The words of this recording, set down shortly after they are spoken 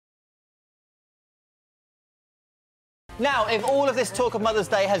Now, if all of this talk of Mother's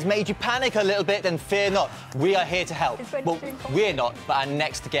Day has made you panic a little bit, then fear not. We are here to help. Well, we're not, but our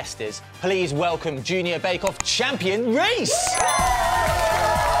next guest is. Please welcome Junior Bake Off champion, Reece!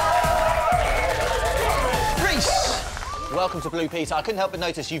 Reece, welcome to Blue Peter. I couldn't help but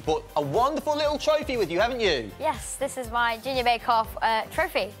notice you've brought a wonderful little trophy with you, haven't you? Yes, this is my Junior Bake Off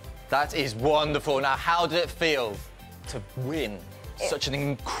trophy. That is wonderful. Now, how did it feel to win such an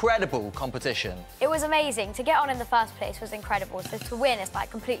incredible competition? It was amazing. To get on in the first place was incredible. So to win, it's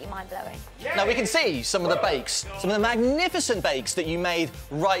like completely mind-blowing. Now, we can see some of the bakes, some of the magnificent bakes that you made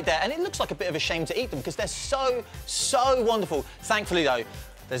right there. And it looks like a bit of a shame to eat them because they're so, so wonderful. Thankfully, though,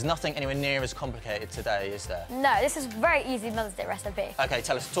 there's nothing anywhere near as complicated today, is there? No, this is a very easy Mother's Day recipe. OK,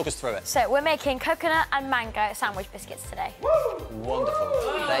 talk us through it. So we're making coconut and mango sandwich biscuits today. Woo!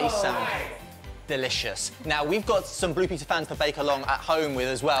 Wonderful. They sound delicious. Now, we've got some Blue Peter fans to bake along at home with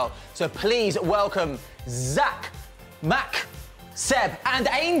as well. So please welcome Zach, Mac, Seb and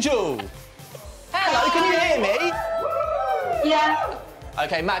Angel. Hello, can you hear me? Yeah.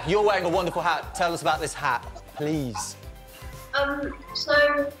 OK, Mac, you're wearing a wonderful hat. Tell us about this hat, please.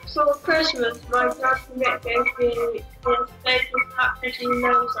 So for Christmas, my dad gave me this baking hat fishing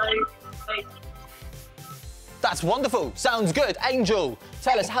nose over. That's wonderful. Sounds good. Angel,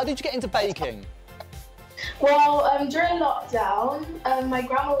 tell us, how did you get into baking? Well, during lockdown, my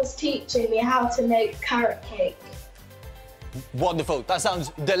grandma was teaching me how to make carrot cake. Wonderful. That sounds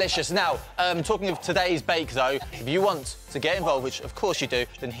delicious. Now, talking of today's bake, though, if you want to get involved, which of course you do,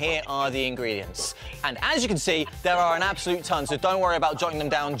 then here are the ingredients. And as you can see, there are an absolute ton, so don't worry about jotting them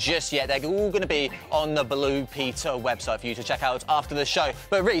down just yet. They're all going to be on the Blue Peter website for you to check out after the show.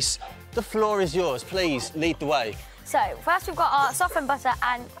 But Reece, the floor is yours. Please lead the way. So first we've got our softened butter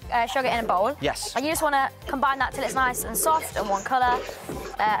and sugar in a bowl. Yes. And you just want to combine that till it's nice and soft and one colour.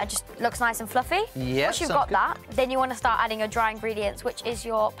 It just looks nice and fluffy. Yeah. Once you've got that, then you want to start adding your dry ingredients, which is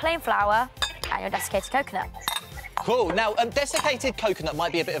your plain flour and your desiccated coconut. Cool. Now, desiccated coconut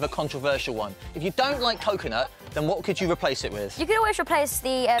might be a bit of a controversial one. If you don't like coconut, then what could you replace it with? You could always replace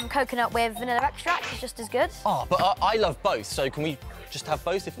the coconut with vanilla extract. It's just as good. Oh, but I love both, so can we just have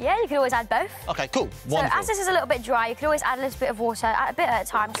both? Yeah, you could always add both. OK, cool. So Wonderful. as this is a little bit dry, you could always add a little bit of water, a bit at a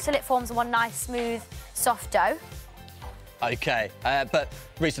time, just till it forms one nice, smooth, soft dough. OK, but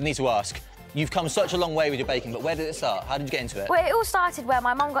Reece, I need to ask, you've come such a long way with your baking, but where did it start? How did you get into it? Well, it all started where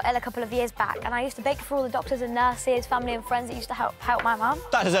my mum got ill a couple of years back, and I used to bake for all the doctors and nurses, family and friends that used to help my mum.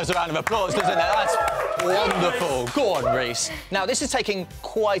 That deserves a round of applause, doesn't it? That's wonderful. Go on, Reece. Now, this is taking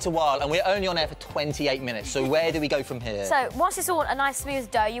quite a while, and we're only on air for 28 minutes, so where do we go from here? So once it's all a nice, smooth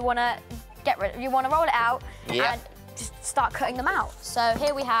dough, you want to roll it out and just start cutting them out. So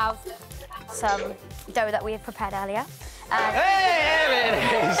here we have some dough that we had prepared earlier. Hey, there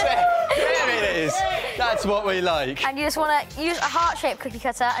it is! There it is! That's what we like. And you just want to use a heart-shaped cookie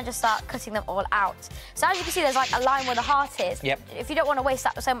cutter and just start cutting them all out. So as you can see, there's like a line where the heart is. Yep. If you don't want to waste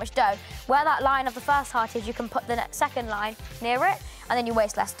that so much dough, where that line of the first heart is, you can put the second line near it, and then you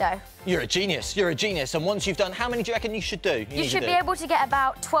waste less dough. You're a genius. You're a genius. And once you've done, how many do you reckon you should do? You should be able to get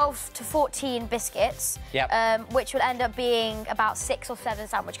about 12 to 14 biscuits, which will end up being about 6 or 7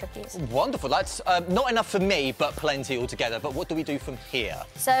 sandwich cookies. Wonderful. That's not enough for me, but plenty altogether. But what do we do from here?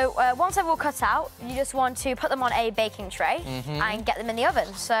 So once they're all cut out, you just want to put them on a baking tray and get them in the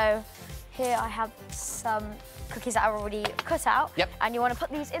oven. So here I have some cookies that are already cut out. Yep. And you want to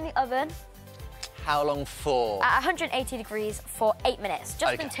put these in the oven. How long for? At 180 degrees for 8 minutes,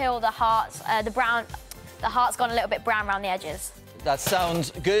 just until the heart's gone a little bit brown around the edges. That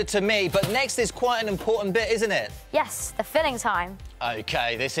sounds good to me, but next is quite an important bit, isn't it? Yes, the filling time.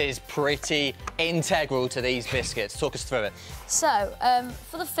 OK, this is pretty integral to these biscuits. Talk us through it. So,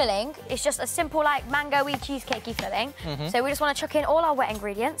 for the filling, it's just a simple, like, mango-y, cheesecakey filling. So we just want to chuck in all our wet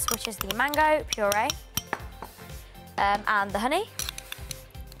ingredients, which is the mango puree and the honey.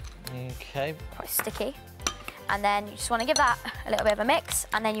 OK. Quite sticky. And then you just want to give that a little bit of a mix,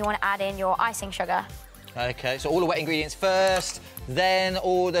 and then you want to add in your icing sugar. OK, so all the wet ingredients first, then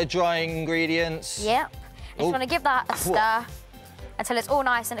all the dry ingredients. Yep. You just want to give that a stir until it's all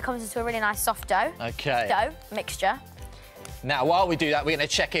nice and it comes into a really nice soft dough. OK. Dough mixture. Now, while we do that, we're going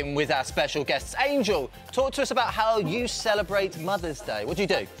to check in with our special guests. Angel, talk to us about how you celebrate Mother's Day. What do you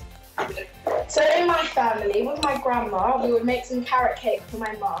do? So in my family, with my grandma, we would make some carrot cake for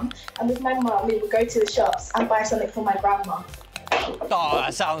my mum, and with my mum, we would go to the shops and buy something for my grandma. Oh,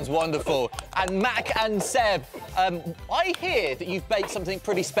 that sounds wonderful. And Mac and Seb, I hear that you've baked something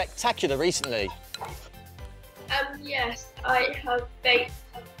pretty spectacular recently. Yes, I have baked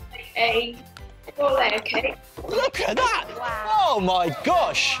a 4-layer cake. Look at that! Wow. Oh my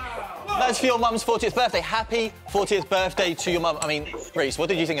gosh! That's for your mum's 40th birthday. Happy 40th birthday to your mum. I mean, Reece, what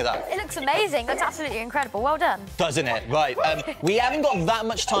did you think of that? It looks amazing. That's absolutely incredible. Well done. Doesn't it? Right. We haven't got that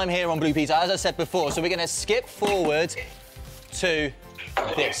much time here on Blue Peter, as I said before, so we're going to skip forward to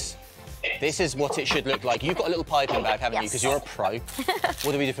this. This is what it should look like. You've got a little piping bag, haven't you? Because you're a pro.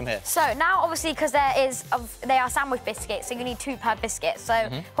 What do we do from here? So now, obviously, because they are sandwich biscuits, so you need 2 per biscuit. So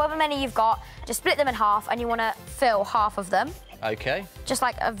however many you've got, just split them in half, and you want to fill half of them. OK. Just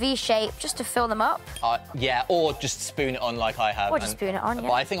like a V shape, just to fill them up. Yeah, or just spoon it on like I have. Or just spoon it on, yeah.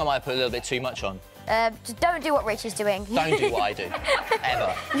 But I think I might put a little bit too much on. Just don't do what Rich is doing. Don't do what I do,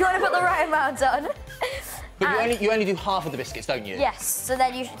 ever. You want to put the right amount on. But you only do half of the biscuits, don't you? Yes. So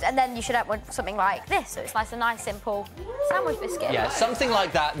then you should end with something like this. So it's a nice, simple sandwich biscuit. Yeah, something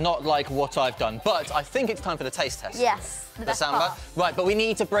like that, not like what I've done. But I think it's time for the taste test. Yes. The samba. Right, but we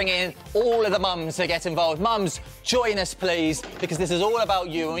need to bring in all of the mums to get involved. Mums, join us, please, because this is all about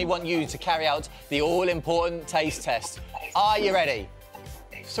you, and we want you to carry out the all-important taste test. Are you ready?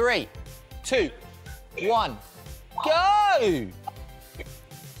 3, 2, 1, go!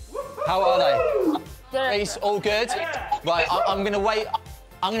 How are they? Reece, all good? Right, I'm going to wait.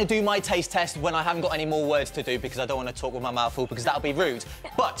 I'm going to do my taste test when I haven't got any more words to do because I don't want to talk with my mouth full because that'll be rude.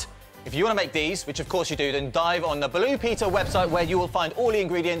 But if you want to make these, which of course you do, then dive on the Blue Peter website where you will find all the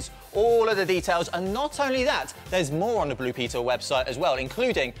ingredients, all of the details, and not only that, there's more on the Blue Peter website as well,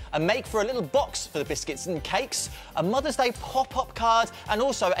 including a make for a little box for the biscuits and cakes, a Mother's Day pop-up card, and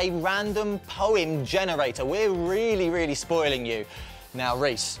also a random poem generator. We're really, really spoiling you. Now,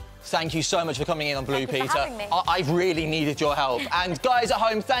 Reece, thank you so much for coming in on Blue Peter. For having me. I've really needed your help. And guys at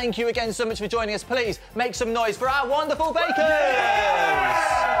home, thank you again so much for joining us. Please make some noise for our wonderful bakers.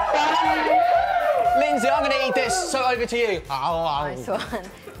 Lindsay, I'm going to eat this, so over to you. Nice one.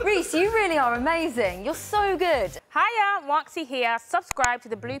 Reece, you really are amazing. You're so good. Hiya, Moxie here. Subscribe to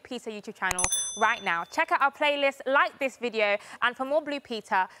the Blue Peter YouTube channel right now. Check out our playlist, like this video, and for more Blue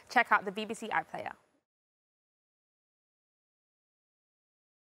Peter, check out the BBC iPlayer.